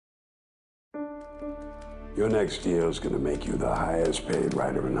Your next deal is going to make you the highest paid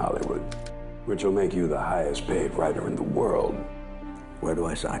writer in Hollywood, which will make you the highest paid writer in the world. Where do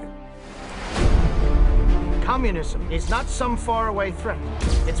I sign? Communism is not some faraway threat.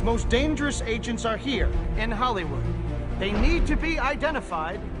 Its most dangerous agents are here, in Hollywood. They need to be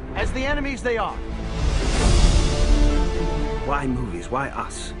identified as the enemies they are. Why movies? Why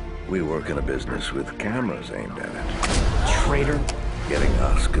us? We work in a business with cameras aimed at it. Traitor. Getting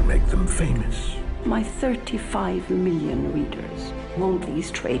us could make them famous. My 35 million readers want these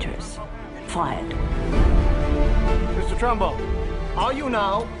traitors fired. Mr. Trumbo, are you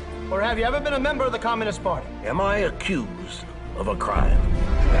now, or have you ever been a member of the Communist Party? Am I accused of a crime?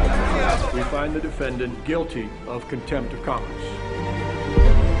 We find the defendant guilty of contempt of Congress.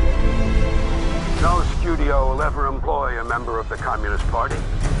 No studio will ever employ a member of the Communist Party.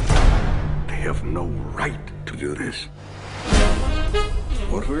 They have no right to do this.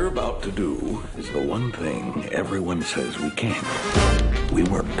 What we're about to do is the one thing everyone says we can't. We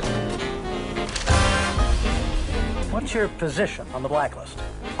work. What's your position on the blacklist?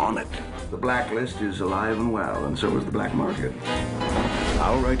 On it. The blacklist is alive and well, and so is the black market.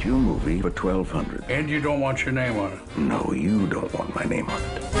 I'll write you a movie for $1,200. And you don't want your name on it? No, you don't want my name on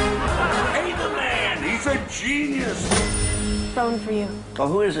it. Hey, the man! He's a genius! Phone for you. Oh,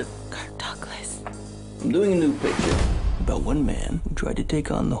 who is it? Kirk Douglas. I'm doing a new picture about one man who tried to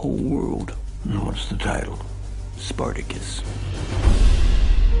take on the whole world. And what's the title? Spartacus.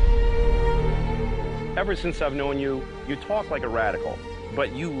 Ever since I've known you, you talk like a radical,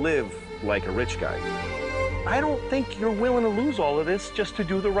 but you live like a rich guy. I don't think you're willing to lose all of this just to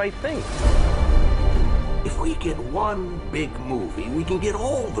do the right thing. If we get one big movie, we can get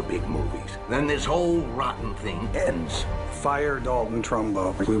all the big movies. Then this whole rotten thing ends. Fire Dalton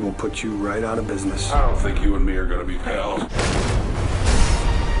Trumbo. We will put you right out of business. I don't think you and me are gonna be pals.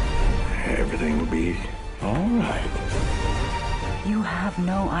 Everything will be all right. You have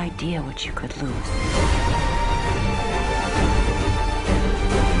no idea what you could lose.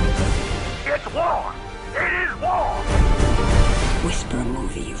 It's war! It is war! Whisper a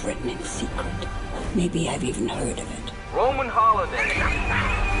movie you've written in secret. Maybe I've even heard of it. Roman holiday.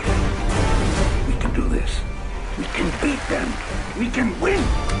 We can do this. We can beat them. We can win.